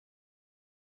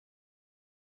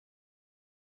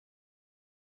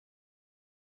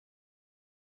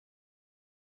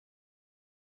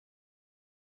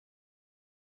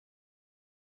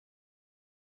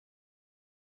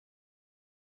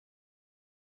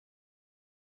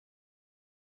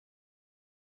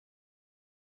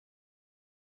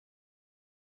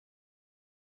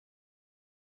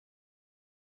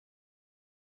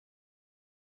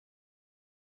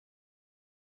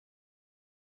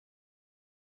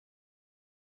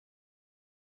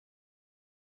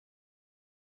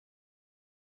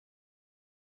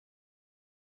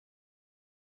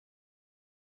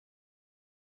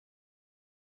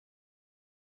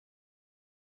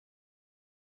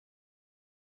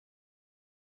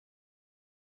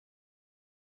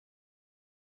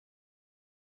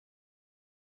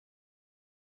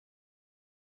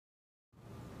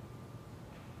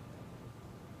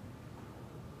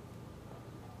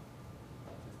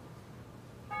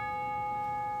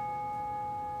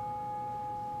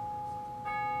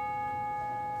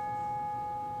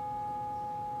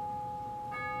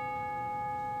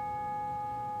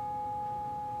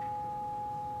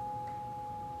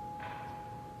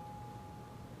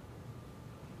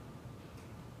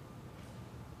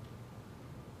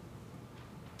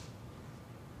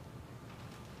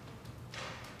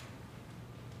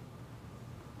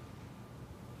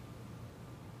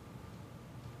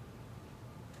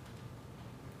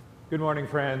Good morning,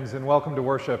 friends, and welcome to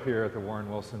worship here at the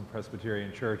Warren Wilson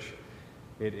Presbyterian Church.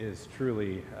 It is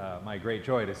truly my great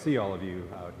joy to see all of you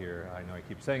out here. I know I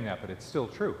keep saying that, but it's still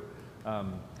true.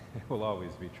 It will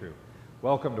always be true.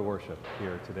 Welcome to worship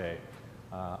here today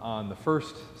on the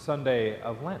first Sunday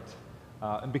of Lent.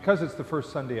 And because it's the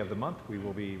first Sunday of the month, we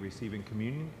will be receiving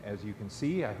communion. As you can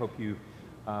see, I hope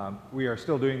we are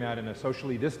still doing that in a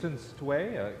socially distanced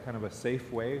way, kind of a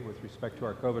safe way with respect to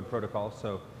our COVID protocols.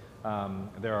 So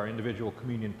there are individual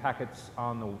communion packets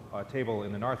on the table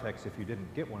in the narthex. If you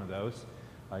didn't get one of those,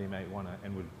 you might want to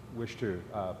and would wish to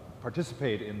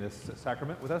participate in this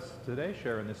sacrament with us today,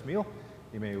 share in this meal.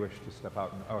 You may wish to step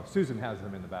out. Susan has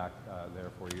them in the back there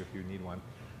for you if you need one.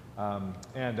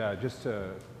 Just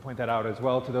to point that out as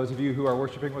well to those of you who are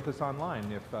worshiping with us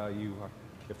online,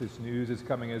 if this news is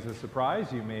coming as a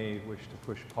surprise, you may wish to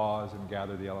push pause and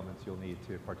gather the elements you'll need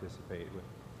to participate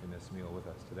in this meal with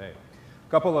us today.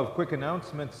 A couple of quick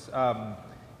announcements.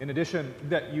 In addition,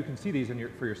 that you can see these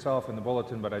for yourself in the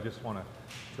bulletin, but I just want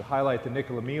to highlight the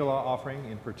Nicola Mila offering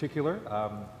in particular.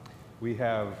 We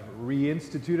have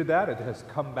reinstituted that. It has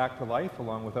come back to life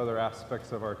along with other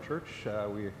aspects of our church.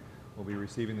 We will be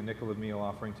receiving the Nicola Mila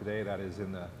offering today. That is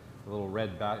in the little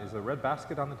red is a red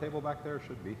basket on the table back there? It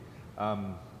should be.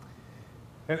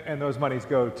 And those monies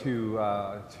go to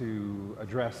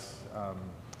address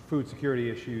food security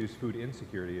issues, food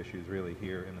insecurity issues, really,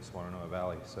 here in the Swananoa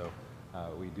Valley. So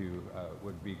we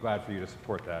would be glad for you to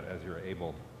support that as you're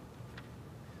able.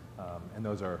 And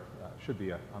those should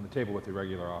be on the table with the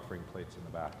regular offering plates in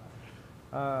the back.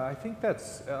 I think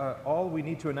that's all we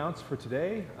need to announce for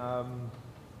today.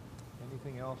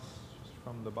 Anything else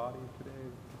from the body today?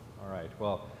 All right,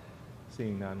 well,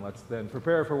 seeing none, let's then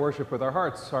prepare for worship with our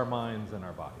hearts, our minds, and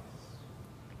our bodies.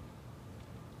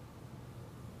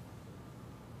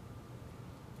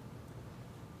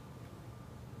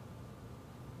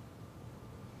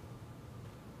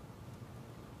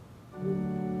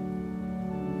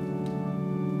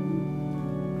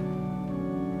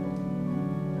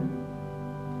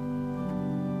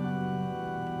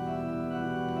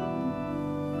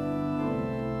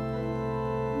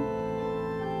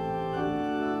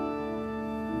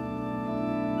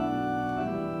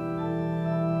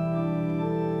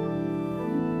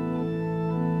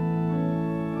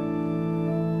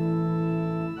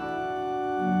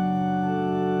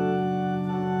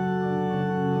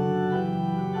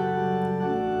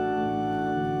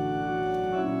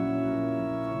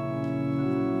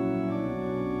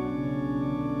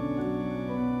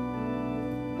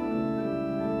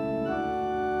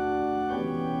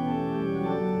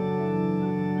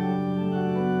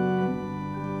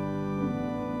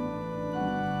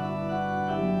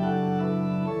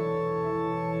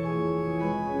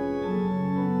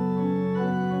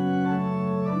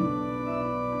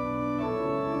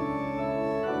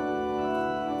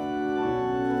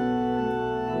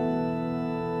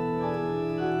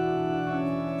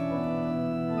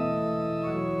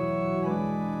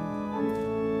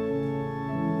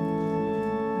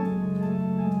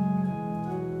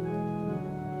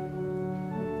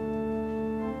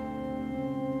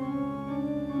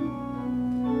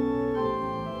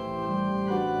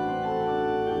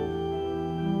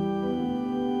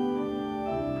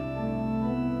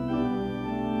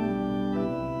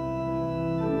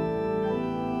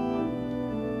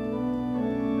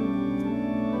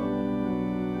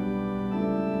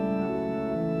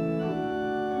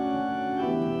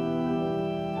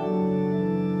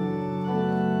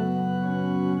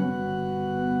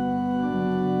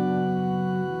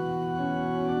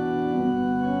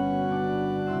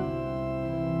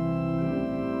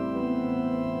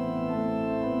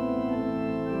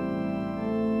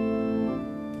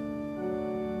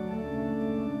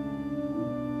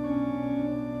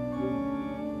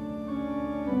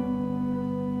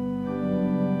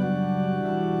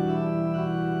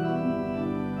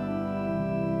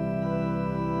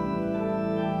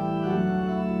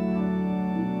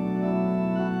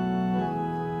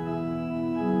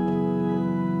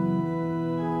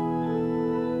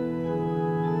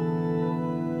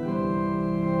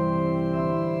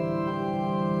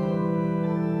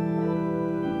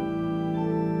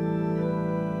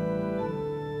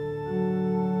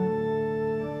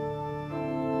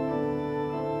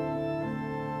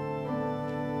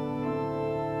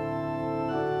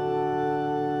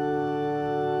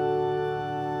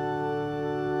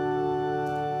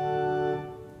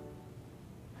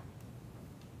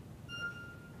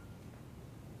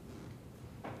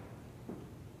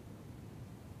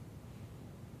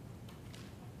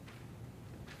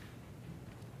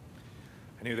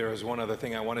 I knew there was one other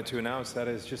thing I wanted to announce. That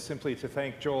is just simply to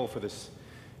thank Joel for this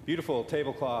beautiful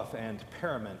tablecloth and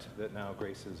parament that now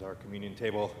graces our communion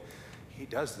table. He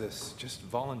does this just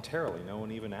voluntarily. No one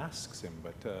even asks him,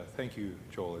 but thank you,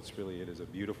 Joel. It is a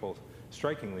beautiful,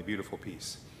 strikingly beautiful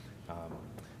piece.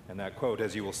 And that quote,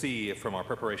 as you will see from our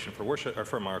preparation for worship, or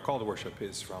from our call to worship,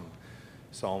 is from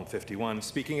Psalm 51.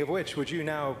 Speaking of which, would you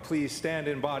now please stand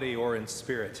in body or in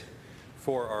spirit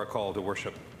for our call to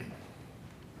worship?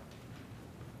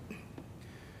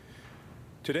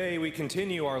 Today we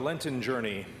continue our Lenten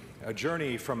journey, a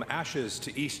journey from ashes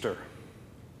to Easter.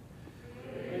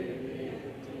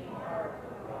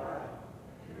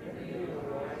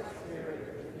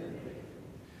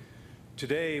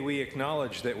 Today we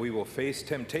acknowledge that we will face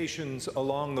temptations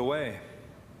along the way.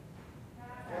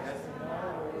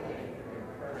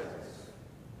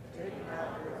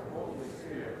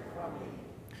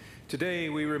 Today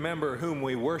we remember whom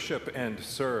we worship and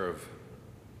serve.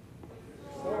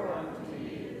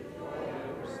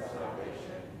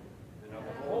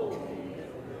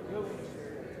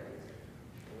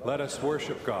 Let us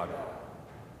worship God.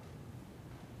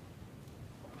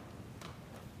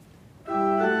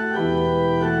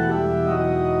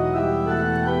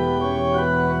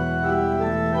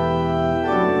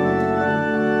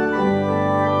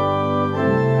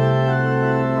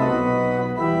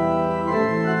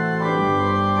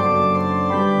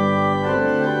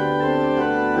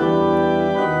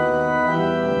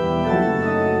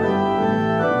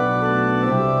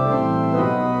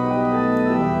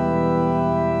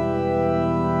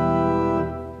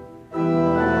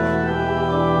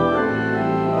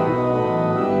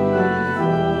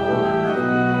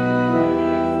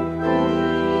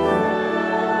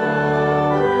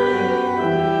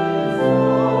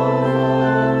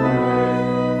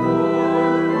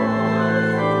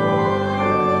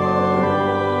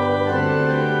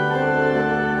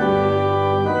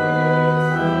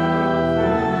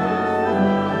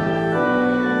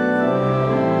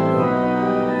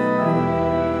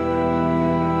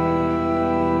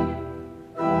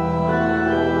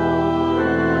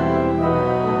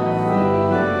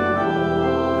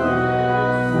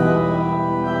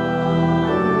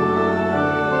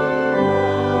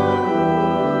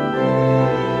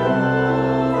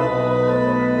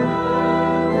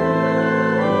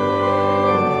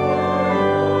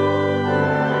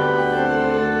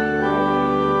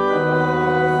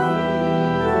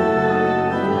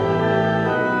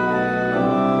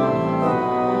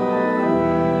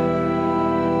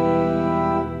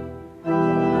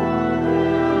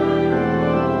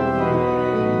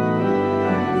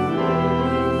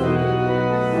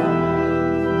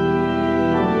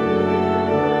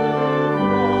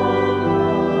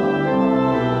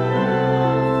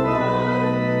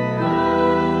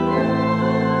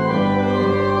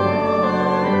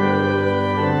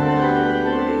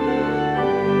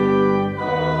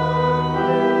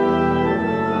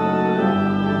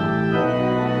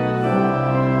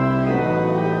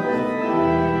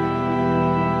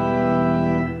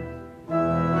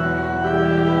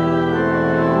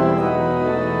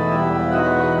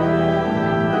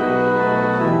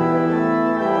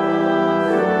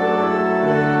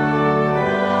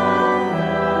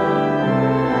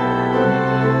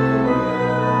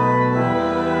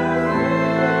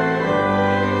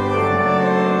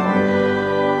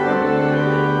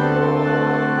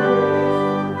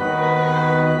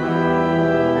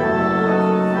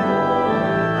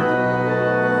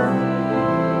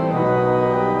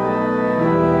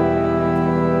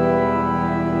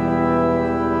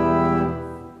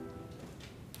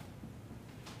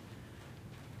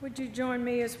 Would you join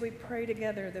me as we pray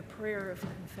together the prayer of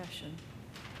confession?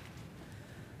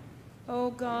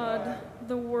 O God,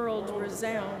 the world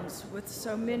resounds with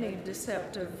so many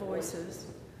deceptive voices,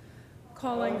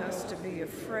 calling us to be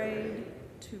afraid,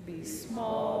 to be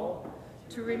small,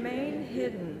 to remain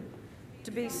hidden,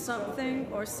 to be something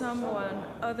or someone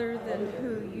other than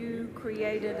who you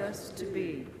created us to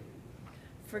be.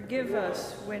 Forgive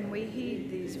us when we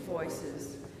heed these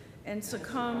voices and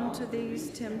succumb to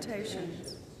these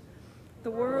temptations. The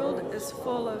world is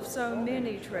full of so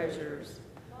many treasures,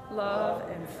 love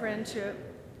and friendship,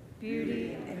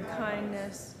 beauty and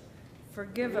kindness.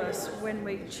 Forgive us when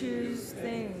we choose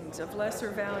things of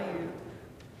lesser value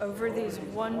over these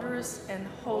wondrous and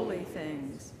holy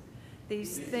things,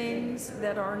 these things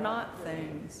that are not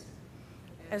things.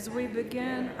 As we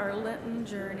begin our Lenten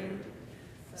journey,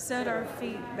 set our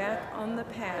feet back on the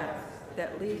path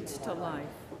that leads to life.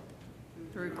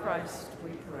 Through Christ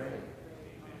we pray.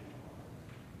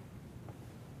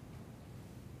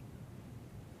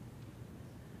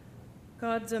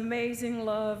 God's amazing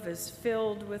love is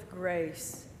filled with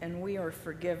grace, and we are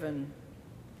forgiven.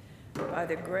 By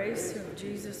the grace of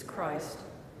Jesus Christ,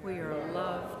 we are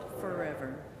loved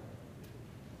forever.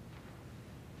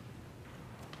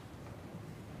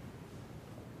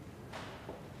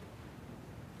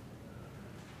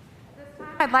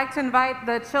 I'd like to invite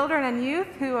the children and youth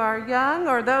who are young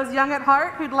or those young at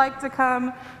heart who'd like to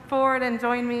come forward and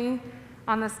join me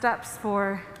on the steps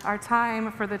for our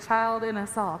time for the child in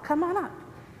us all. Come on up.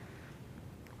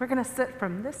 We're going to sit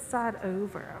from this side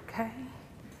over, okay?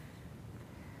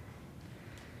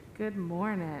 Good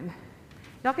morning.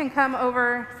 Y'all can come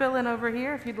over, fill in over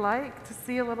here if you'd like to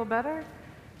see a little better.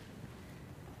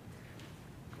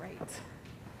 Great.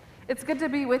 It's good to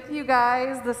be with you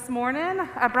guys this morning.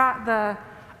 I brought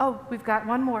we've got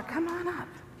one more. Come on up.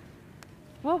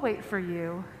 We'll wait for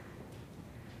you.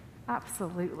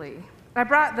 Absolutely. I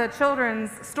brought the children's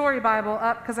story Bible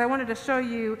up because I wanted to show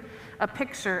you a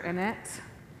picture in it.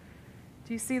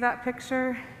 Do you see that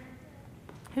picture?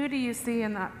 Who do you see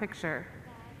in that picture?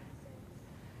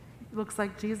 Looks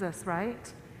like Jesus,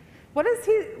 right? What does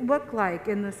he look like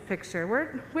in this picture?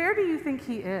 Where do you think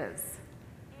he is?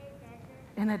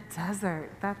 In a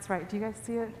desert. That's right. Do you guys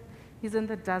see it? He's in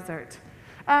the desert.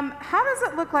 How does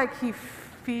it look like he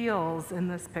feels in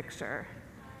this picture?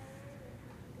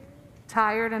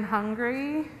 Tired and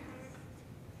hungry?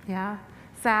 Yeah.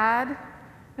 Sad,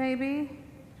 maybe?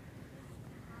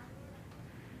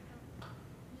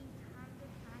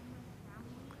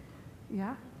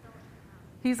 Yeah.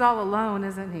 He's all alone,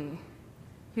 isn't he?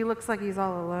 He looks like he's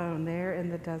all alone there in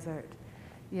the desert.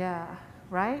 Yeah,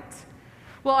 right?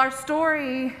 Well, our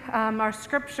story, our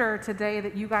scripture today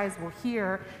that you guys will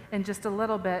hear in just a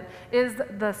little bit is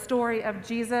the story of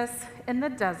Jesus in the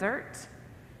desert,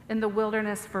 in the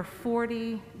wilderness for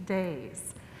 40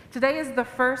 days. Today is the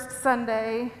first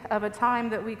Sunday of a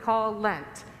time that we call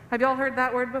Lent. Have y'all heard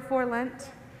that word before, Lent?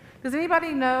 Does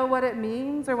anybody know what it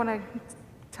means or want to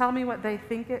tell me what they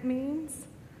think it means?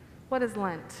 What is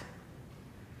Lent?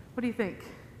 What do you think?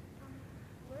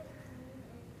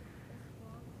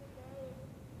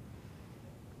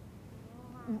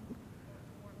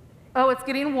 Oh, it's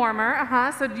getting warmer.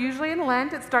 So usually in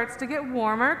Lent it starts to get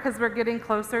warmer because we're getting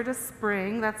closer to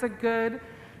spring. That's a good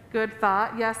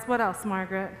thought. Yes, what else,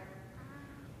 Margaret?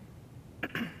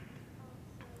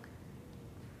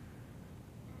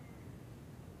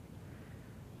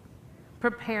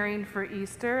 Preparing for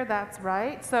Easter, that's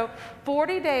right. So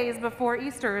 40 days before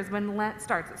Easter is when Lent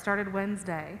starts. It started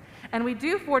Wednesday. And we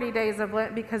do 40 days of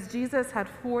Lent because Jesus had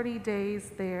 40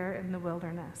 days there in the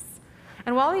wilderness.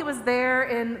 And while he was there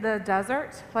in the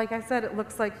desert, like I said, it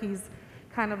looks like he's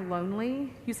kind of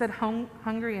lonely. You said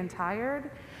hungry and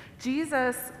tired.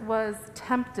 Jesus was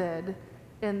tempted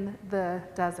in the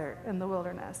desert, in the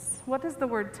wilderness. What does the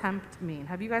word tempt mean?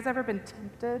 Have you guys ever been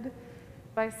tempted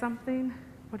by something?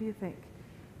 What do you think?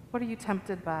 What are you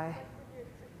tempted by? You're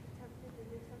tempted to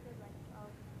do something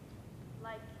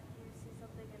like you see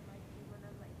something and you want to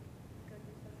go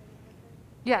do something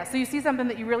different. Yeah, so you see something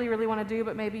that you really, really want to do,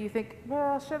 but maybe you think,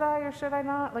 well, should I or should I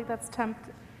not?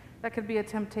 That could be a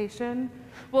temptation.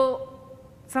 Well,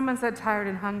 someone said tired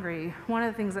and hungry. One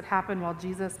of the things that happened while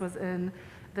Jesus was in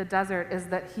the desert is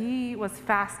that he was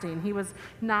fasting. He was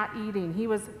not eating. He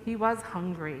was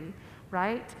hungry,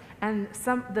 right? And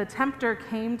the tempter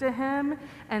came to him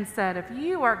and said, if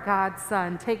you are God's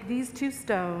son, take these 2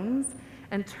 stones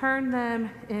and turn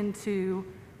them into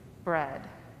bread.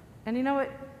 And you know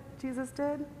what Jesus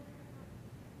did?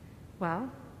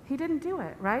 Well, he didn't do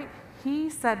it, right?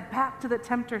 He said back to the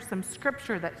tempter some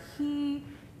scripture that he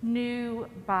knew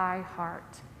by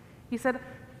heart. He said,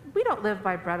 we don't live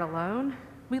by bread alone.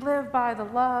 We live by the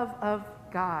love of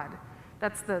God.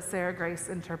 That's the Sarah Grace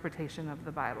interpretation of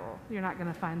the Bible. You're not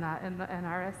going to find that in the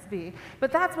NRSV.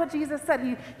 But that's what Jesus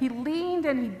said. He leaned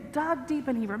and he dug deep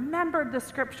and he remembered the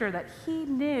scripture that he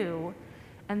knew,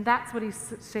 and that's what he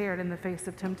shared in the face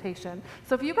of temptation.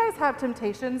 So if you guys have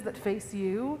temptations that face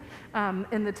you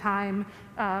in the time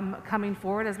coming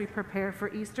forward as we prepare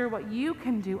for Easter, what you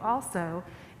can do also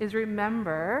is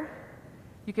remember,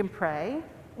 you can pray,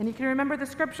 and you can remember the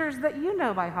scriptures that you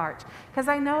know by heart, because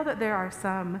I know that there are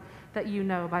some that you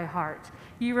know by heart.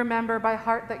 You remember by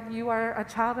heart that you are a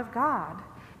child of God,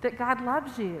 that God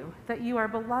loves you, that you are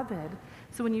beloved.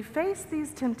 So when you face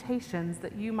these temptations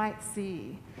that you might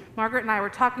see, Margaret and I were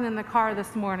talking in the car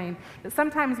this morning that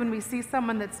sometimes when we see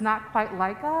someone that's not quite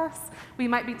like us, we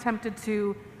might be tempted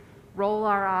to roll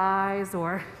our eyes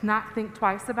or not think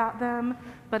twice about them,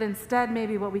 but instead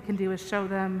maybe what we can do is show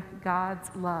them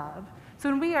God's love. So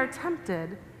when we are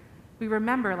tempted, we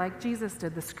remember, like Jesus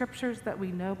did, the scriptures that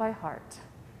we know by heart.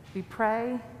 We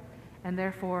pray, and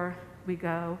therefore we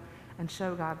go and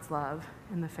show God's love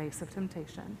in the face of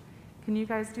temptation. Can you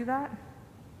guys do that?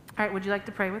 All right, would you like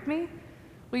to pray with me?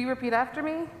 Will you repeat after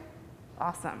me?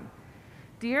 Awesome.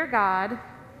 Dear God,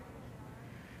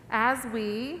 as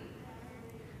we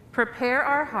prepare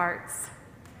our hearts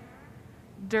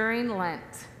during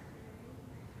Lent,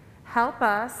 help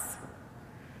us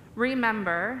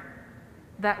remember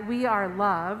that we are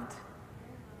loved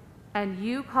and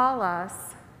you call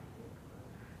us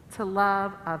to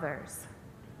love others.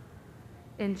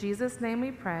 In Jesus' name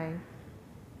we pray.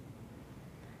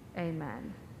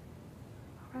 Amen.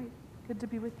 All right, good to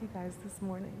be with you guys this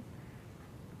morning.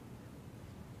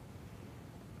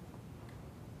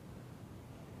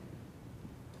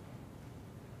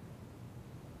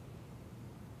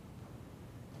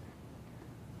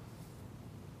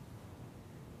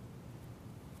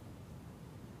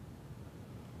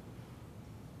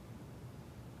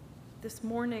 This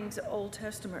morning's Old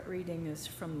Testament reading is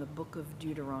from the book of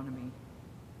Deuteronomy.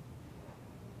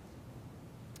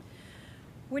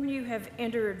 When you have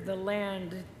entered the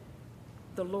land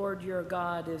the Lord your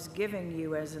God is giving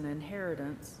you as an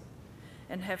inheritance,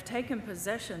 and have taken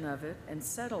possession of it and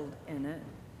settled in it,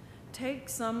 take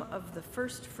some of the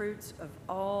first fruits of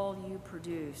all you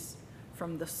produce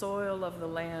from the soil of the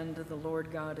land the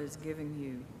Lord God is giving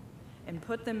you, and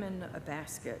put them in a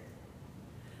basket.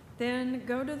 Then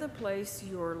go to the place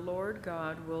your Lord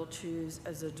God will choose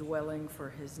as a dwelling for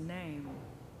his name.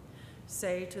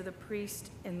 Say to the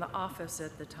priest in the office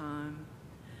at the time,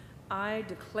 I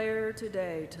declare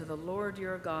today to the Lord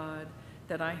your God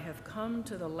that I have come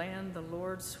to the land the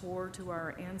Lord swore to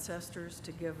our ancestors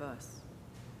to give us.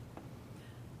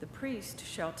 The priest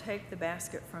shall take the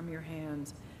basket from your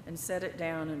hands and set it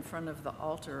down in front of the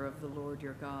altar of the Lord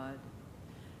your God.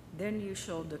 Then you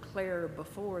shall declare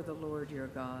before the Lord your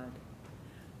God,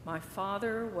 my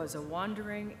father was a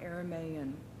wandering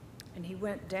Aramaean, and he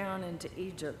went down into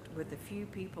Egypt with a few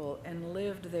people and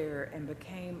lived there and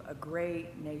became a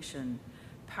great nation,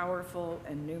 powerful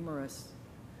and numerous.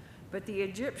 But the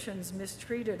Egyptians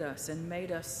mistreated us and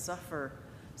made us suffer,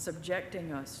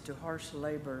 subjecting us to harsh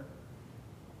labor.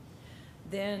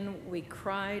 Then we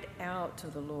cried out to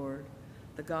the Lord,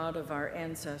 the God of our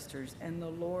ancestors, and the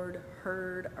Lord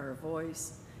heard our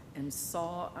voice and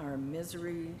saw our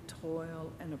misery,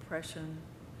 toil, and oppression.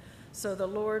 So the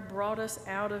Lord brought us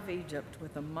out of Egypt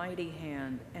with a mighty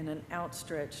hand and an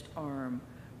outstretched arm,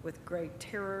 with great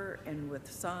terror and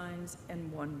with signs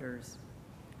and wonders.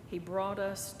 He brought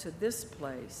us to this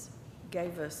place,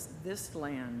 gave us this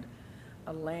land,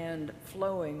 a land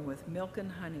flowing with milk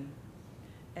and honey.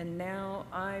 And now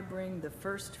I bring the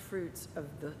first fruits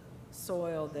of the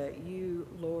soil that you,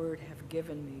 Lord, have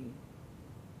given me.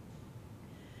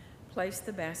 Place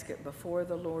the basket before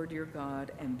the Lord your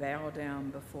God and bow down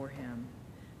before him.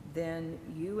 Then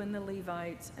you and the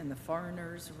Levites and the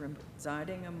foreigners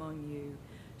residing among you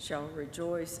shall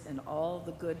rejoice in all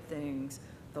the good things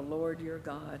the Lord your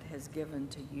God has given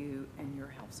to you and your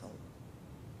household.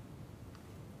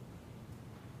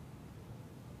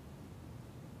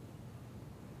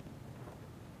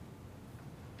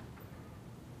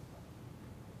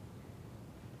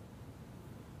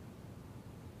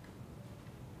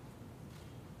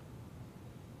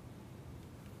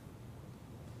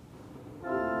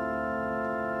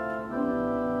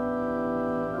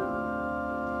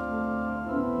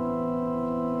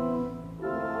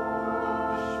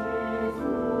 Wash me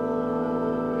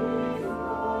through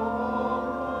before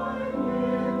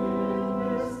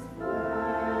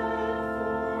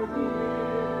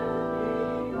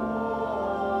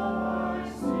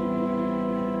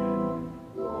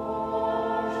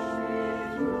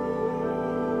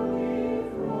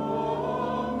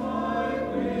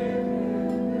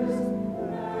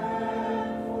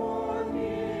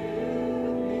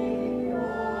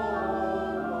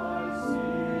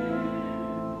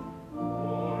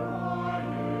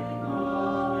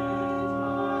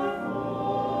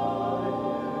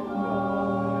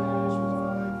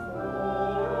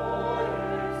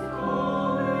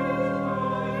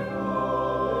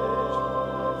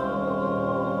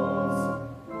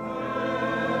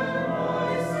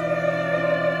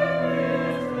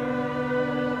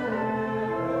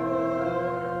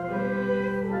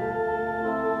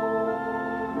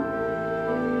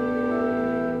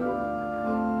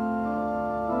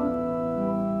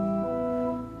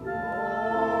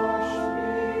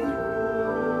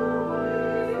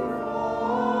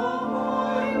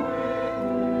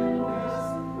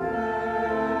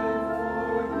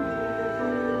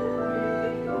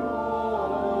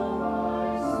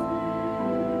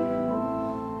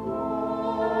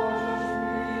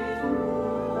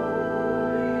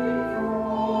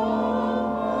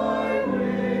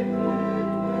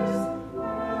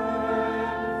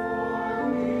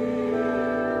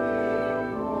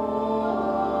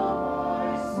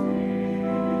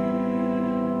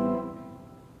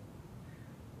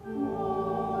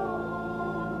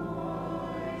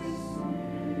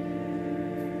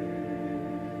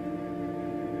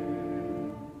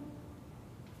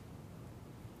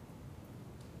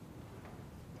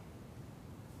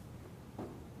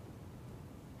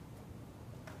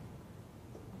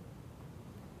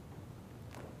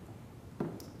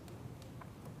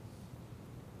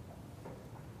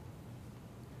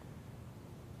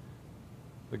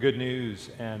The good news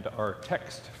and our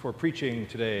text for preaching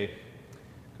today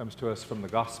comes to us from the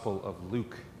Gospel of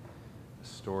Luke, a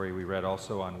story we read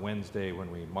also on Wednesday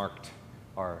when we marked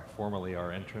formally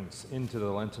our entrance into the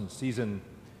Lenten season,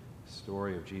 the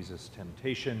story of Jesus'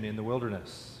 temptation in the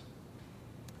wilderness.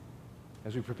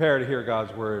 As we prepare to hear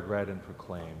God's word read and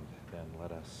proclaimed, then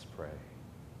let us pray.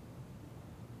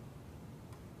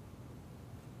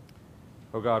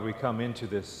 Oh God, we come into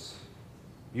this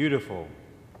beautiful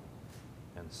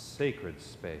and sacred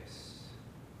space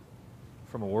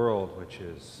from a world which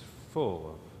is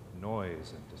full of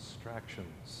noise and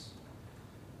distractions,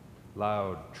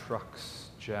 loud trucks,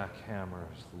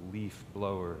 jackhammers, leaf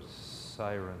blowers,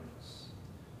 sirens,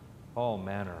 all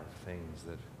manner of things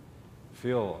that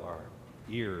fill our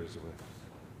ears with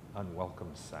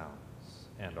unwelcome sounds,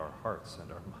 and our hearts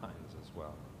and our minds as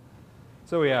well.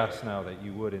 So we ask now that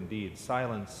you would indeed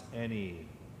silence any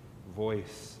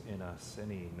voice in us,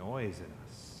 any noise in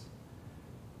us,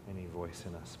 any voice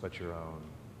in us but your own,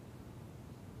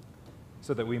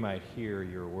 so that we might hear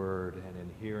your word, and in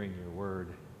hearing your word,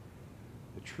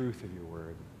 the truth of your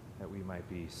word, that we might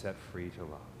be set free to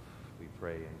love. We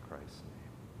pray in Christ's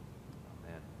name.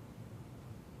 Amen.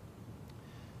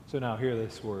 So now hear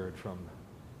this word from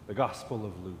the Gospel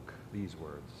of Luke, these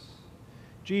words.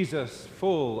 Jesus,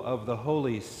 full of the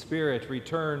Holy Spirit,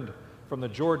 returned from the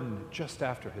Jordan just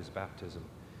after his baptism,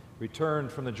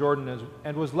 returned from the Jordan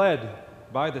and was led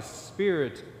by the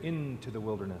Spirit into the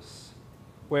wilderness,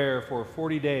 where for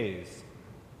 40 days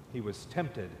he was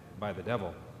tempted by the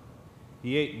devil.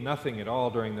 He ate nothing at all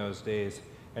during those days,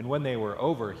 and when they were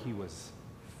over, he was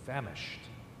famished.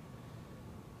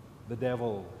 The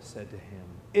devil said to him,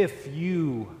 "If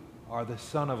you are the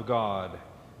Son of God,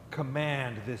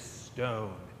 command this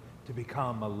stone to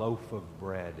become a loaf of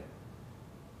bread."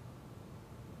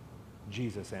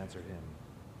 Jesus answered him,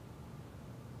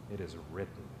 "It is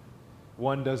written,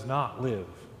 one does not live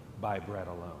by bread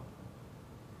alone."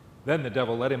 Then the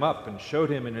devil led him up and showed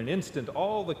him in an instant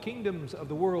all the kingdoms of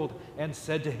the world and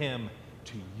said to him,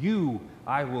 "To you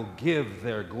I will give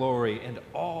their glory and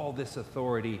all this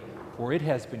authority, for it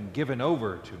has been given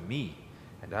over to me,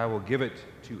 and I will give it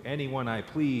to anyone I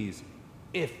please.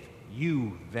 If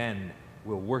you then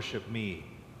will worship me,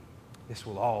 this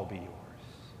will all be yours."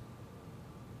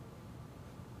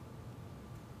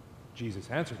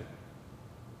 Jesus answered him,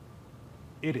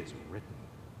 "It is written,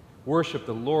 worship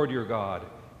the Lord your God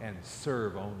and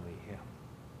serve only him."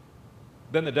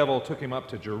 Then the devil took him up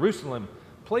to Jerusalem,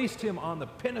 placed him on the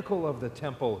pinnacle of the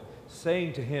temple,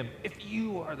 saying to him, "If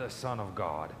you are the Son of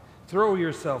God, throw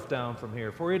yourself down from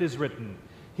here, for it is written,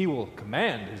 he will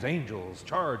command his angels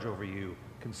charge over you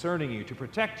concerning you to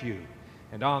protect you,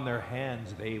 and on their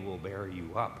hands they will bear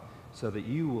you up, so that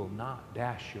you will not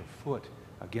dash your foot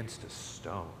against a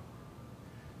stone."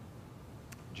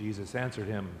 Jesus answered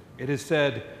him, "It is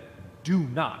said, do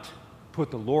not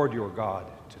put the Lord your God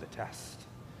to the test."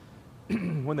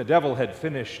 When the devil had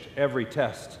finished every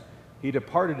test, he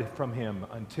departed from him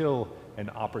until an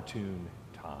opportune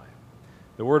time.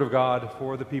 The word of God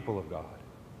for the people of God.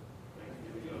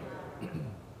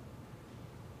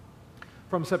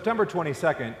 From September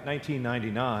 22nd,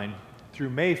 1999 through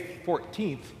May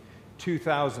 14th,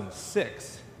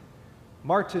 2006,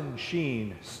 Martin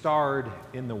Sheen starred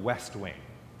in The West Wing,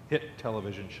 hit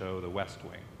television show The West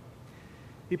Wing.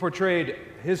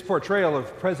 His portrayal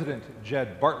of President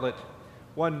Jed Bartlett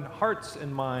won hearts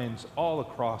and minds all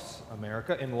across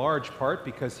America, in large part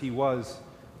because he was,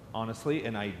 honestly,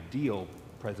 an ideal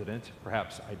president,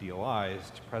 perhaps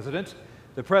idealized president,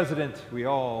 the president we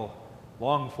all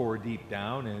long for deep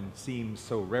down and seem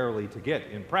so rarely to get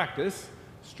in practice: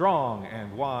 strong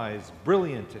and wise,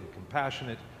 brilliant and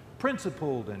compassionate,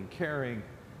 principled and caring,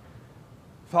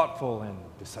 thoughtful and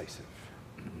decisive.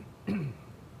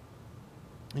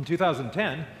 In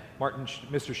 2010,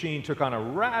 Mr. Sheen took on a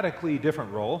radically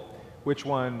different role, which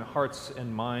won hearts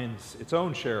and minds, its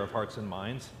own share of hearts and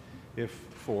minds, if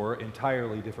for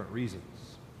entirely different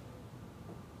reasons.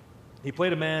 He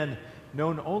played a man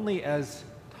known only as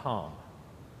Tom,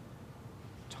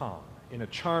 in a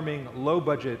charming,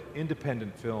 low-budget,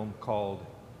 independent film called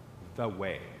The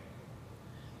Way.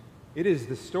 It is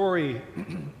the story,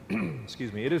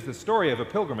 it is the story of a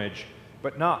pilgrimage,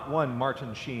 but not one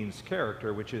Martin Sheen's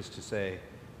character, which is to say,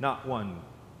 not one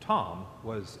Tom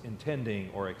was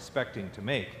intending or expecting to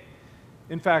make.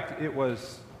 In fact, it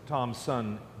was Tom's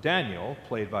son, Daniel,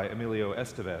 played by Emilio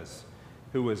Estevez,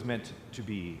 who was meant to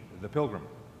be the pilgrim.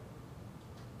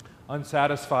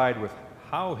 Unsatisfied with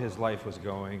how his life was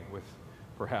going,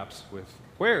 perhaps with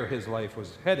where his life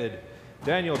was headed,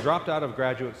 Daniel dropped out of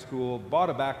graduate school, bought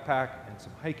a backpack and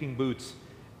some hiking boots,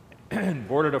 and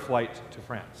boarded a flight to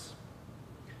France.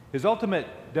 His ultimate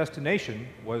destination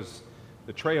was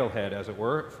the trailhead, as it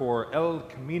were, for El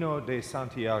Camino de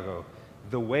Santiago,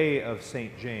 the Way of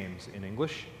St. James in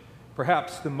English,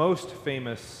 perhaps the most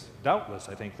famous, doubtless,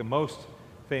 I think, the most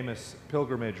famous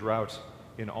pilgrimage route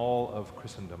in all of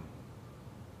Christendom.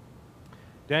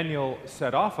 Daniel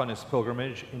set off on his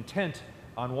pilgrimage intent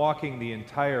on walking the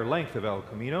entire length of El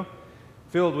Camino,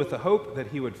 filled with the hope that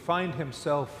he would find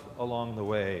himself along the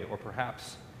way, or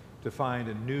perhaps to find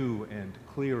a new and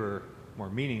clearer, more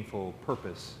meaningful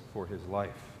purpose for his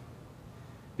life.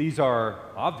 These are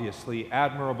obviously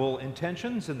admirable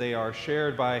intentions, and they are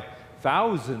shared by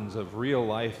thousands of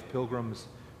real-life pilgrims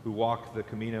who walk the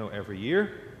Camino every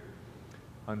year.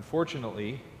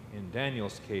 Unfortunately, in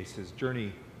Daniel's case, his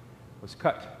journey was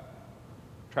cut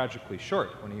tragically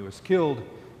short when he was killed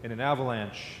in an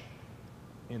avalanche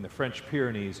in the French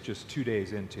Pyrenees just 2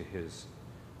 days into his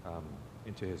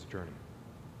journey.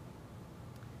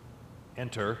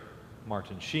 Enter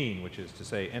Martin Sheen, which is to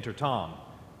say, enter Tom,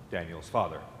 Daniel's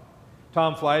father.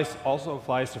 Tom also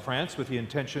flies to France with the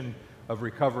intention of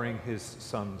recovering his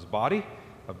son's body,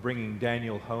 of bringing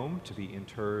Daniel home to be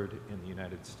interred in the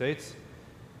United States.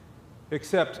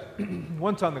 Except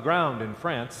once on the ground in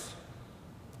France,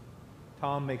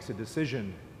 Tom makes a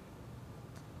decision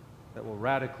that will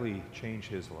radically change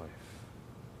his life.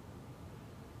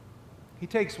 He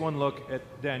takes one look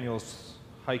at Daniel's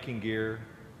hiking gear,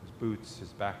 his boots, his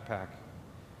backpack,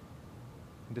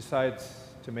 and decides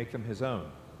to make them his own.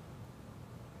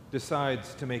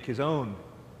 Decides to make his own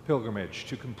pilgrimage,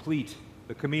 to complete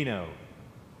the Camino,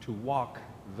 to walk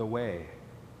the way,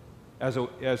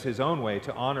 as his own way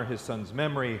to honor his son's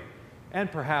memory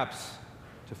and perhaps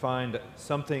to find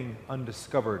something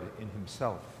undiscovered in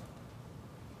himself.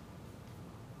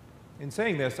 In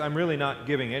saying this, I'm really not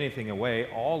giving anything away.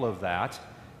 All of that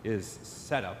is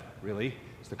set up, really.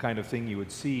 It's the kind of thing you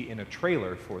would see in a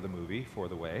trailer for the movie, For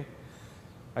the Way.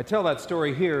 I tell that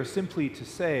story here simply to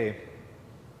say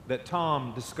that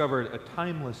Tom discovered a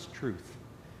timeless truth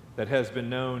that has been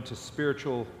known to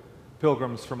spiritual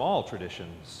pilgrims from all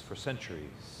traditions for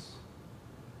centuries.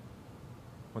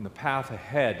 When the path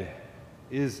ahead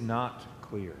is not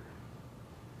clear,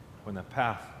 when the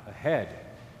path ahead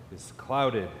is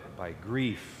clouded by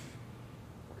grief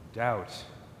or doubt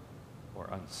or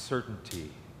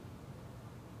uncertainty,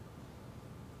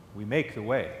 we make the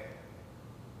way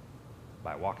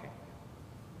by walking.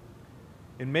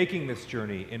 In making this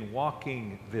journey, in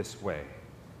walking this way,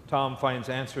 Tom finds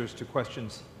answers to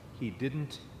questions he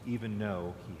didn't even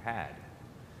know he had.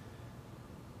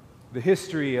 The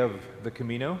history of the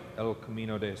Camino, El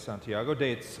Camino de Santiago,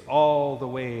 dates all the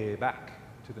way back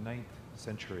to the 9th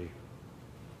century.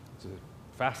 It's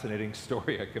a fascinating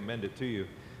story. I commend it to you.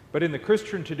 But in the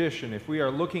Christian tradition, if we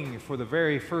are looking for the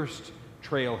very first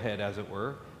trailhead, as it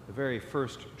were, the very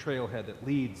first trailhead that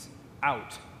leads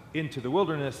out into the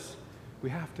wilderness, we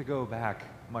have to go back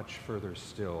much further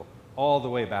still, all the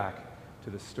way back to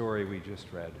the story we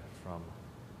just read from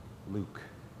Luke.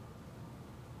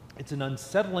 It's an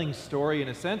unsettling story in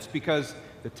a sense because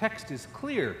the text is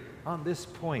clear on this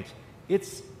point.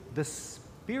 It's the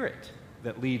Spirit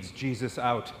that leads Jesus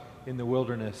out in the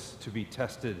wilderness to be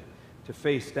tested, to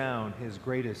face down his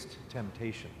greatest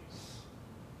temptations.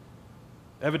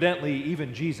 Evidently,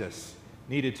 even Jesus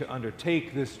needed to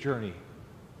undertake this journey,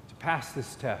 to pass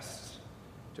this test,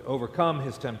 to overcome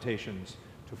his temptations,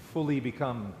 to fully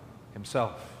become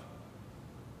himself.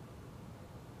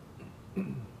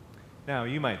 Now,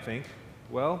 you might think,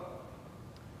 well,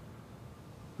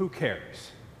 who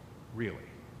cares, really?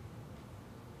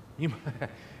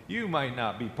 You might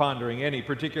not be pondering any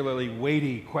particularly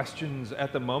weighty questions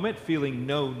at the moment, feeling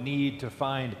no need to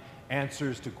find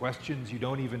answers to questions you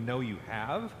don't even know you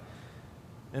have.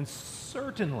 And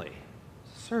certainly,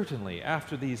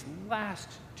 after these last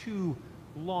 2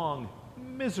 long,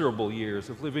 miserable years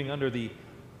of living under the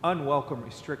unwelcome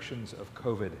restrictions of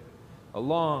COVID, a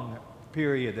long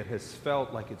period that has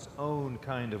felt like its own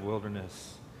kind of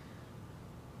wilderness,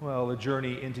 well, a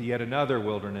journey into yet another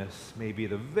wilderness may be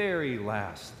the very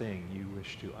last thing you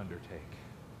wish to undertake.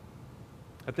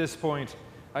 At this point,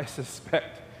 I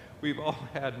suspect we've all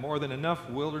had more than enough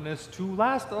wilderness to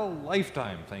last a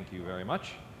lifetime, thank you very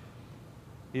much.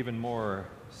 Even more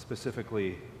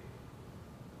specifically,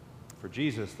 for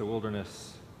Jesus, the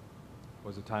wilderness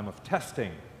was a time of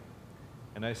testing.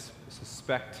 And I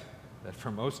suspect that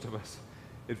for most of us,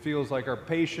 it feels like our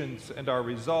patience and our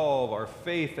resolve, our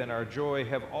faith and our joy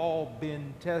have all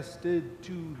been tested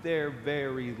to their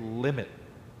very limit.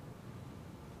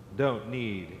 Don't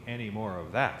need any more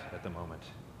of that at the moment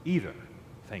either.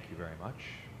 Thank you very much.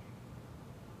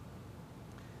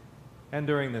 And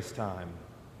during this time,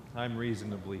 I'm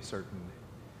reasonably certain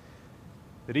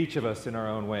that each of us in our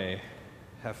own way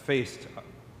have faced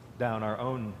down our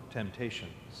own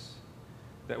temptations,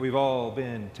 that we've all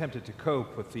been tempted to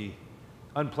cope with the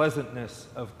unpleasantness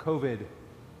of COVID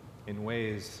in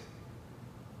ways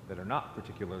that are not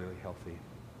particularly healthy.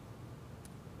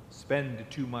 Spend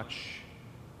too much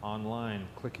online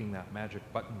clicking that magic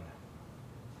button.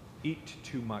 Eat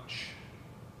too much.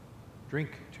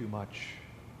 Drink too much.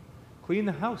 Clean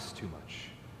the house too much.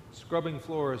 Scrubbing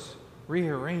floors,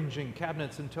 rearranging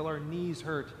cabinets until our knees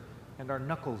hurt and our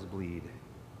knuckles bleed.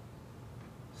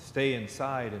 Stay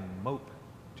inside and mope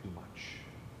too much.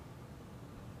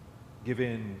 Give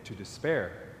in to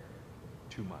despair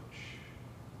too much.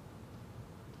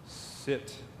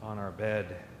 Sit on our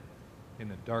bed in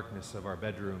the darkness of our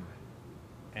bedroom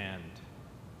and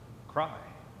cry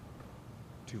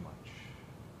too much.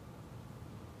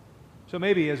 So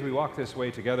maybe as we walk this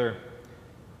way together,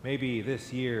 maybe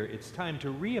this year it's time to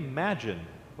reimagine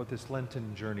what this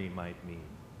Lenten journey might mean.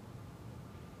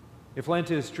 If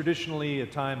Lent is traditionally a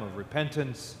time of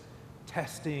repentance,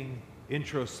 testing,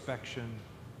 introspection,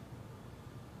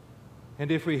 and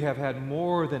if we have had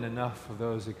more than enough of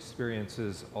those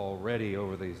experiences already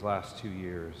over these last 2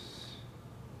 years,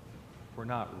 we're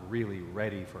not really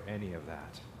ready for any of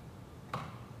that.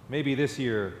 Maybe this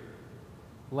year,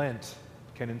 Lent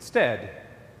can instead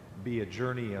be a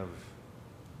journey of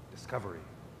discovery.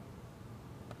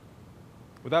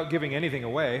 Without giving anything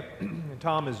away,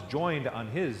 Tom is joined on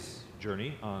his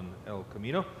journey on El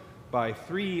Camino by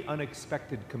 3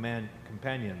 unexpected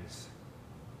companions.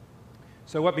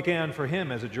 So what began for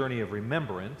him as a journey of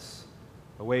remembrance,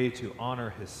 a way to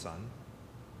honor his son,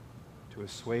 to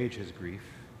assuage his grief,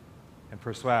 and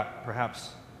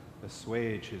perhaps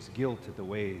assuage his guilt at the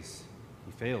ways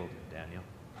he failed Daniel,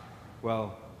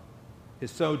 well, his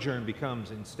sojourn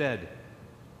becomes instead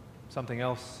something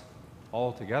else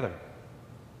altogether.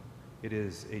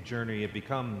 It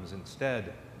becomes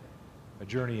instead a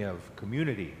journey of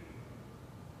community,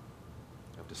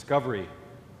 of discovery,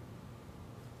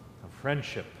 of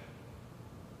friendship,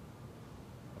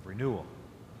 of renewal,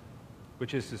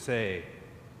 which is to say,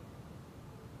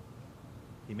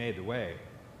 he made the way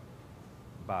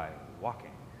by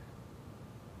walking.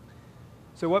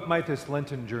 So what might this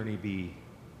Lenten journey be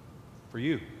for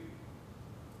you?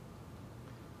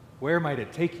 Where might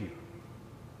it take you?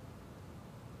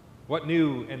 What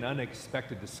new and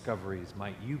unexpected discoveries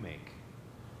might you make?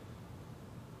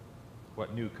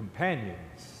 What new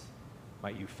companions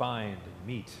might you find and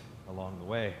meet along the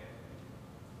way?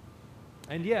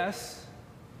 And yes,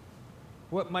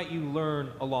 what might you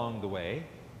learn along the way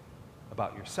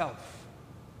about yourself,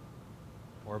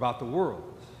 or about the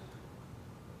world,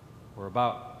 or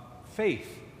about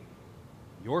faith,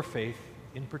 your faith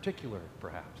in particular,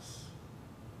 perhaps,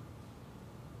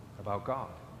 about God,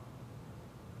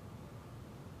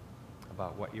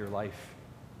 about what your life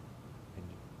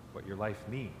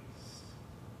means,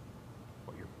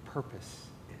 what your purpose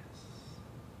is.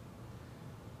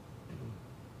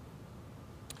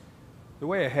 The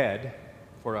way ahead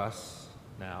for us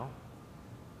now,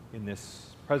 in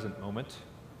this present moment,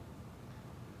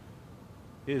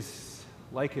 is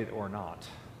like it or not,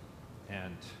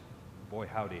 and boy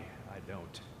howdy, I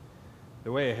don't.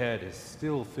 The way ahead is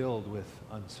still filled with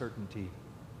uncertainty.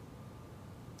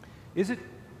 Is it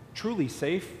truly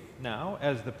safe now,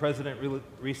 as the president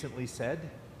recently said,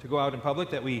 to go out in public,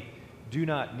 that we do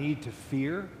not need to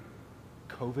fear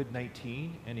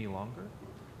COVID-19 any longer?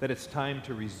 That it's time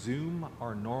to resume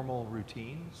our normal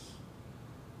routines?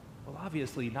 Well,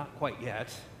 obviously not quite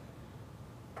yet.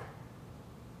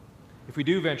 If we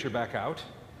do venture back out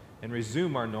and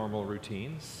resume our normal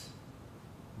routines,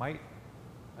 might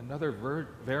another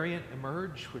variant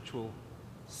emerge which will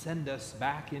send us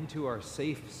back into our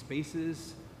safe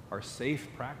spaces, our safe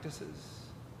practices?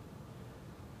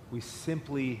 We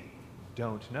simply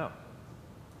don't know.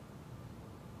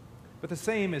 But the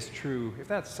same is true, if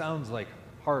that sounds like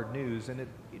hard news, and it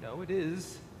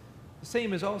is, the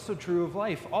same is also true of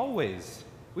life, always.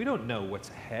 We don't know what's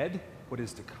ahead, what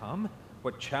is to come,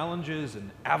 what challenges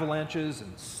and avalanches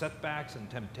and setbacks and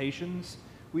temptations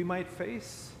we might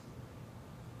face.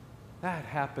 That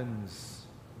happens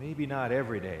maybe not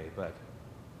every day, but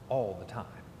all the time.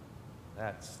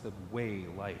 That's the way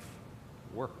life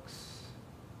works.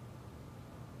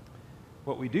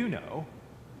 What we do know,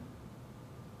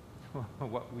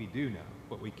 what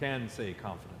we can say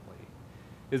confidently,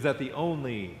 is that the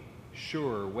only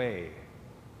sure way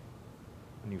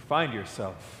when you find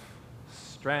yourself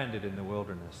stranded in the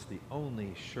wilderness, the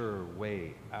only sure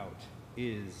way out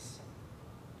is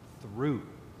through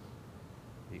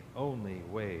The only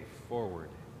way forward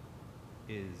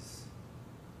is,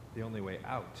 the only way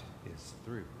out is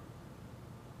through.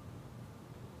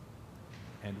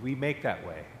 And we make that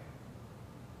way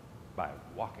by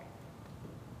walking.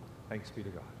 Thanks be to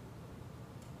God.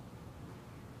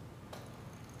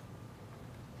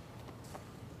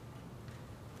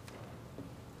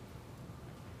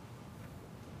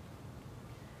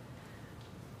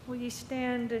 Will you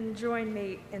stand and join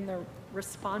me in the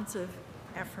responsive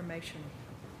affirmation?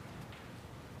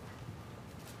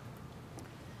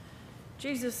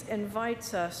 Jesus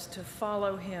invites us to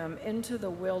follow him into the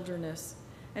wilderness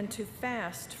and to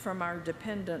fast from our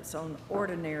dependence on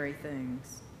ordinary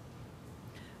things.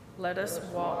 Let us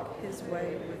walk his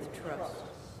way with trust.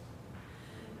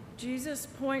 Jesus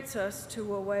points us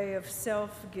to a way of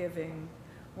self-giving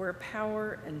where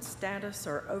power and status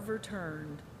are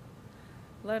overturned.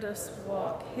 Let us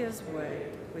walk his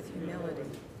way with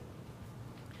humility.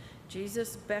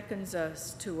 Jesus beckons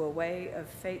us to a way of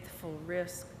faithful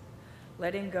risk,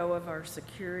 letting go of our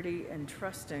security and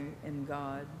trusting in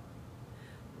God.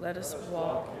 Let us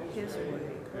walk his way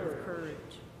with courage.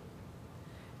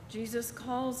 Jesus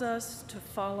calls us to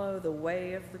follow the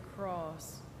way of the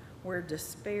cross, where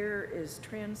despair is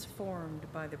transformed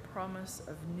by the promise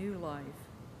of new life.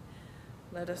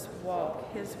 Let us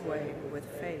walk his way with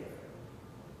faith.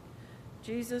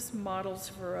 Jesus models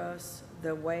for us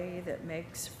the way that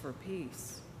makes for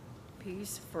peace,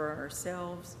 peace for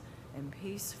ourselves and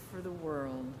peace for the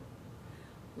world.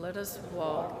 Let us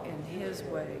walk in his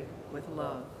way with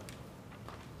love.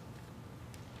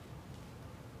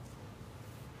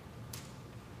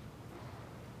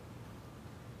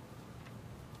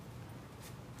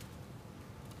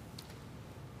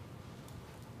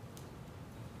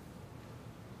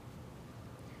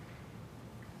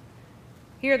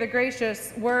 Hear the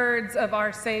gracious words of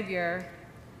our Savior.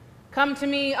 Come to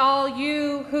me, all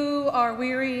you who are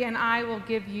weary, and I will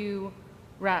give you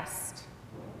rest.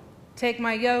 Take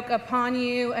my yoke upon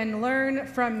you and learn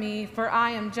from me, for I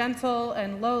am gentle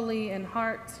and lowly in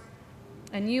heart,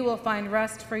 and you will find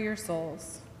rest for your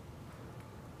souls.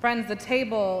 Friends, the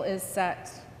table is set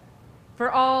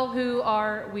for all who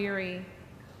are weary,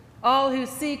 all who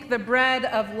seek the bread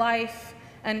of life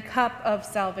and cup of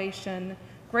salvation,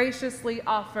 graciously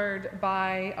offered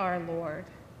by our Lord.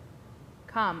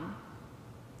 Come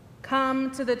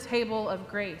to the table of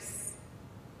grace.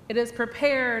 It is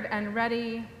prepared and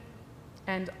ready,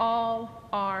 and all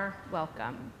are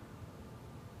welcome.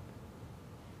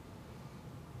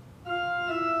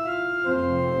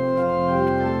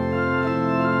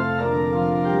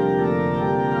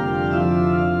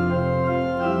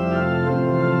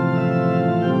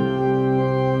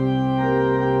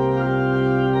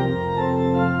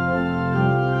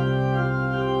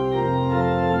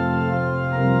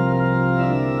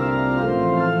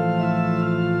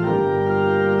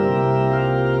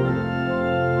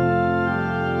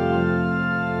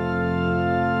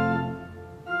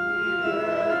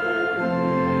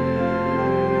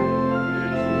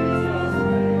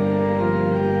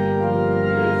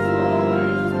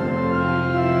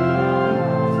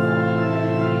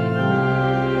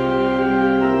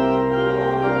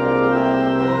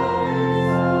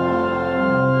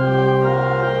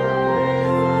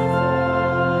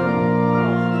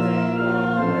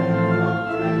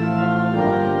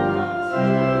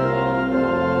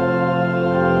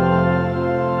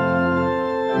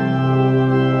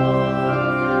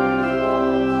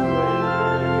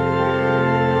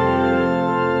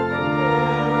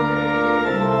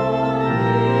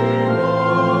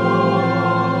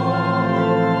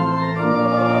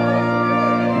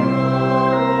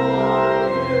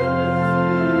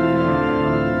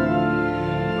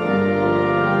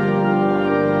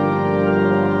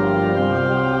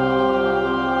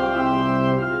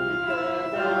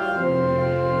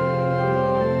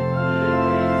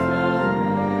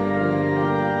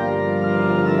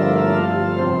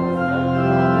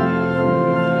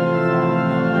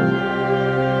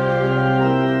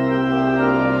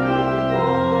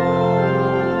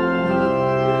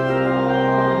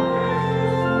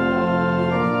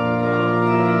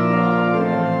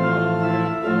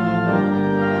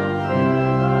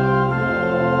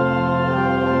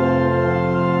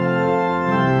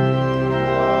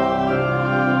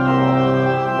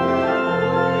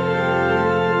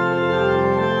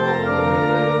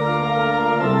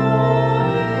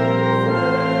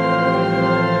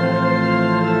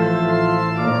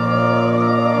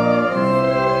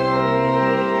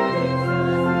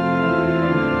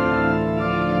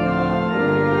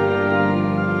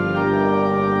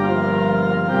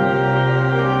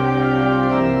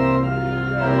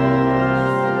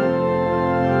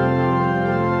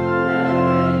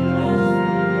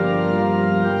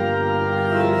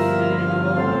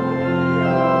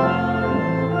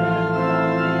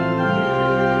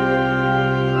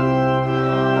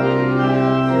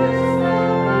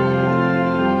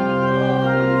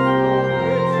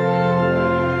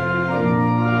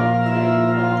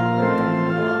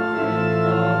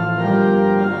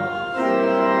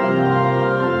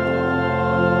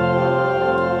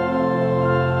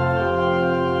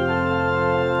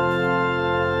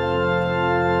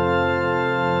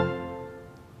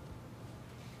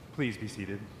 Please be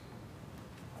seated.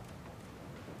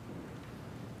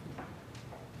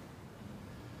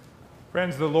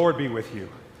 Friends, the Lord be with you.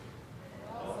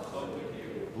 Also with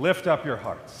you. Lift up your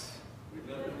hearts. We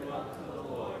lift them up to the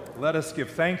Lord. Let us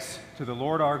give thanks to the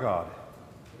Lord our God.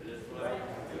 It is right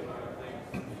to give our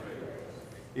thanks and praise.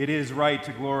 It is right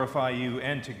to glorify you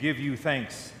and to give you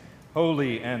thanks,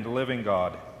 holy and living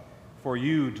God, for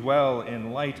you dwell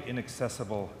in light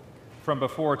inaccessible, from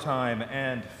before time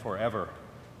and forever.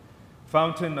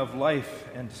 Fountain of life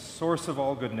and source of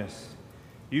all goodness,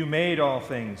 you made all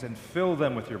things and filled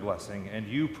them with your blessing, and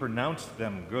you pronounced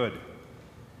them good.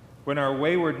 When our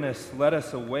waywardness led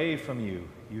us away from you,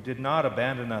 you did not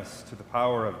abandon us to the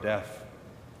power of death.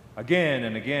 Again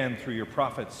and again, through your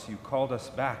prophets, you called us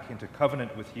back into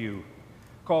covenant with you,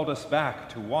 called us back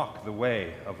to walk the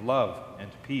way of love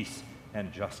and peace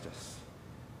and justice.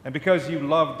 And because you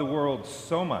loved the world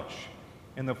so much,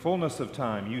 in the fullness of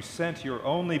time, you sent your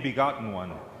only begotten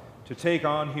one to take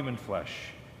on human flesh,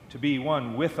 to be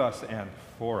one with us and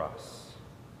for us.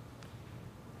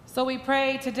 So we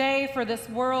pray today for this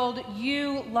world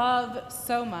you love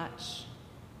so much.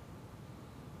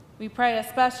 We pray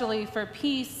especially for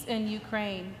peace in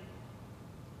Ukraine.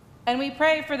 And we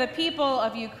pray for the people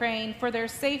of Ukraine, for their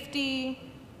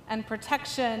safety and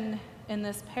protection in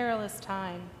this perilous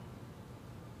time.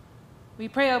 We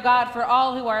pray, O God, for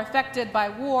all who are affected by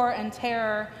war and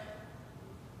terror.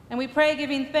 And we pray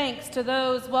giving thanks to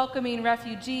those welcoming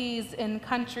refugees in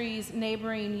countries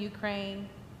neighboring Ukraine.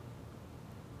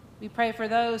 We pray for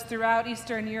those throughout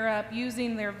Eastern Europe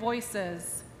using their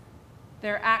voices,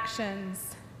 their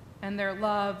actions, and their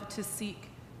love to seek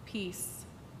peace.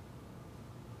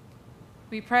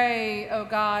 We pray, O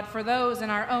God, for those in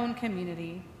our own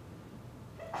community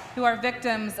who are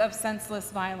victims of senseless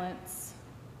violence.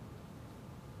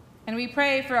 And we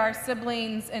pray for our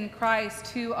siblings in Christ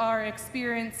who are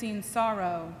experiencing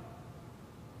sorrow,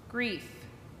 grief,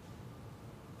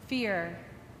 fear,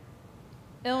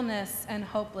 illness, and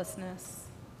hopelessness.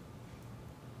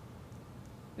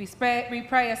 We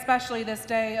pray especially this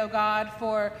day, O God,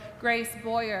 for Grace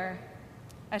Boyer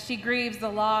as she grieves the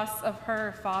loss of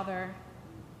her father.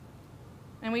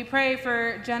 And we pray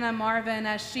for Jenna Marvin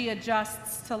as she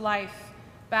adjusts to life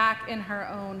back in her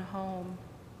own home.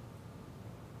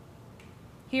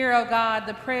 Hear, O God,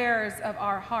 the prayers of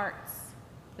our hearts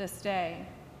this day.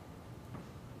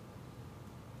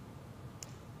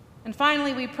 And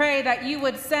finally, we pray that you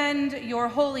would send your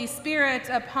Holy Spirit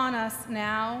upon us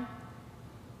now,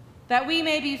 that we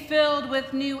may be filled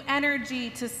with new energy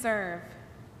to serve.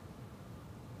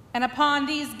 And upon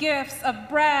these gifts of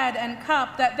bread and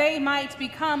cup, that they might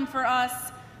become for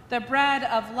us the bread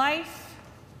of life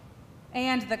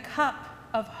and the cup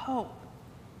of hope.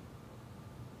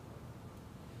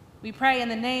 We pray in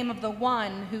the name of the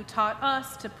one who taught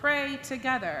us to pray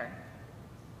together,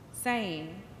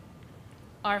 saying,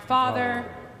 Our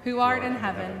Father, who art in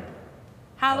heaven,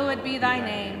 hallowed be thy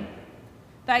name.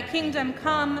 Thy kingdom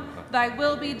come, thy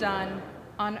will be done,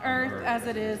 on earth as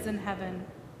it is in heaven.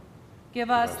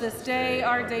 Give us this day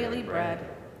our daily bread,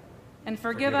 and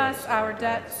forgive us our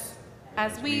debts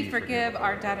as we forgive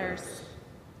our debtors.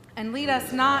 And lead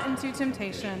us not into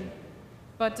temptation,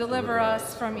 but deliver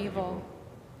us from evil.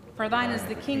 For thine is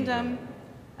the kingdom,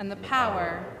 and the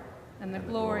power, and the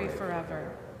glory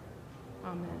forever.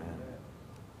 Amen.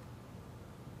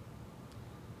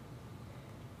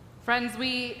 Friends,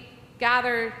 we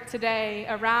gather today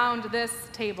around this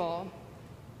table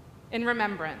in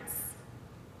remembrance.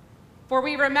 For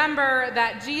we remember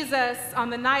that Jesus,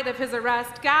 on the night of his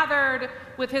arrest, gathered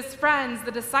with his friends,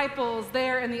 the disciples,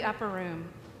 there in the upper room,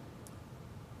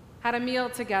 had a meal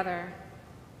together,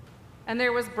 and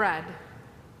there was bread.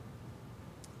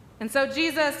 And so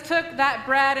Jesus took that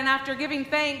bread, and after giving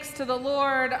thanks to the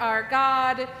Lord our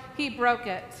God, he broke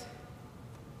it.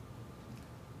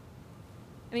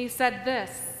 And he said,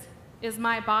 This is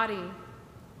my body,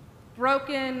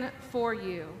 broken for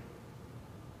you.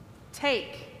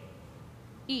 Take,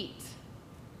 eat,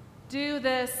 do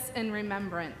this in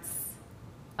remembrance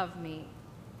of me.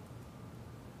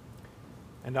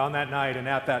 And on that night and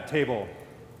at that table,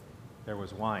 there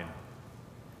was wine.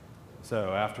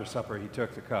 So after supper, he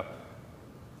took the cup,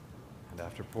 and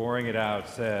after pouring it out,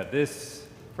 said, This,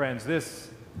 friends, this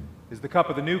is the cup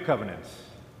of the new covenant.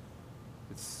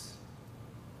 It's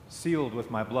sealed with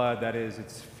my blood, that is,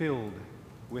 it's filled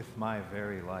with my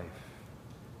very life.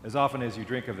 As often as you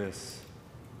drink of this,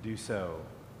 do so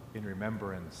in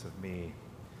remembrance of me.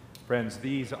 Friends,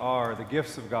 these are the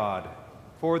gifts of God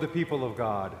for the people of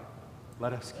God.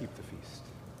 Let us keep the feast.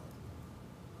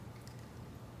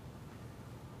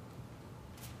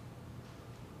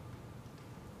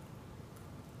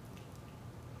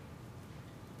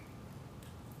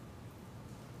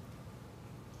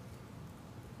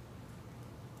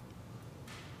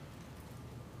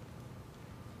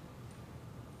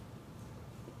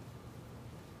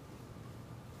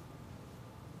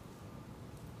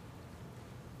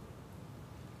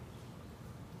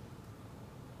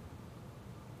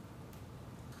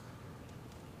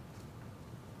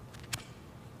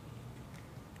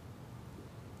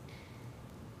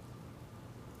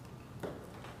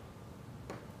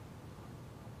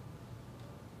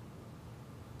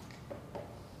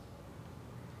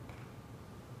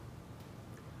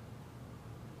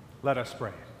 Let us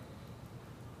pray.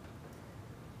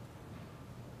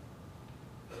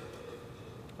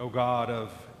 O God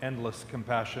of endless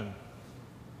compassion,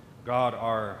 God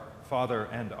our Father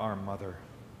and our Mother,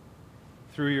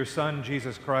 through your Son,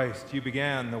 Jesus Christ, you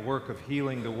began the work of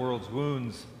healing the world's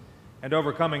wounds and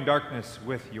overcoming darkness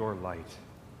with your light.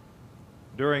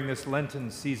 During this Lenten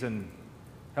season,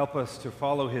 help us to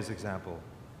follow his example,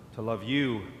 to love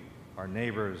you, our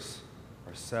neighbors,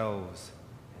 ourselves,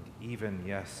 and even,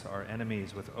 yes, our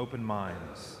enemies with open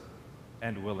minds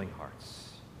and willing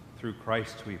hearts. Through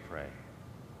Christ we pray.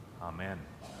 Amen.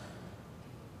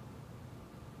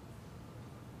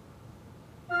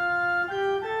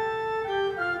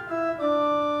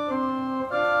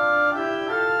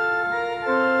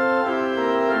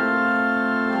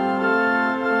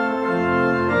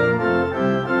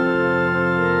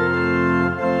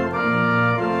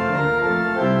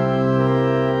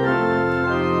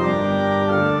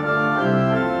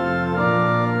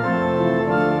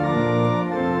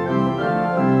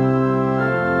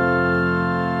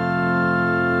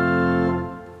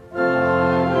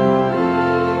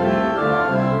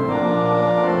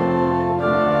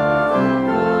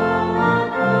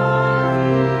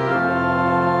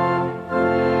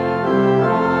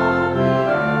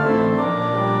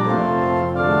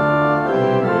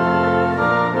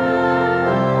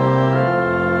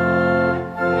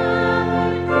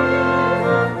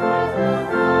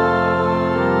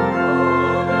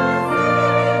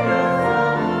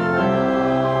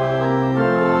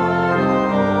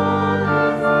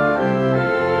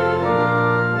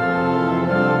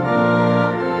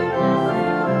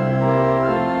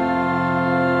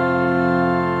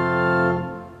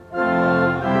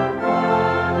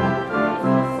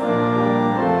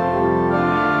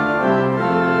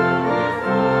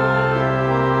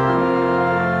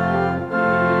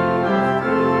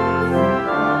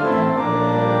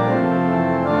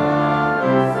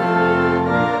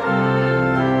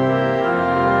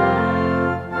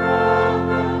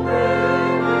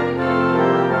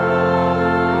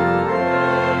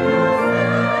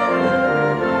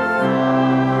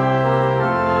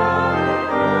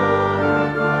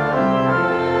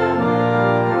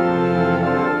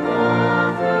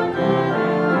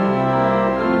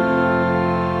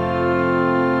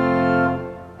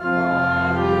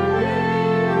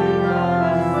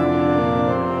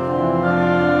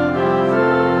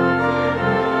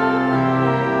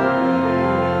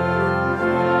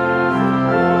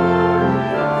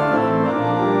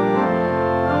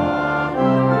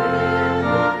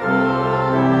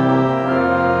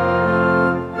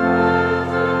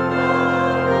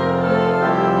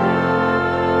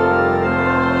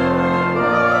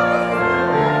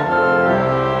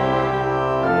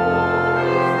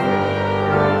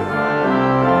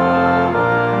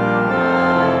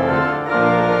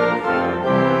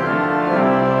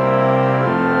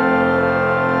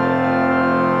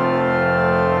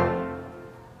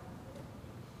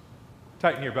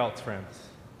 Tighten your belts, friends.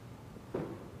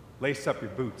 Lace up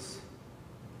your boots.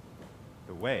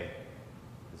 The way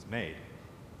is made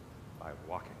by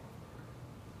walking.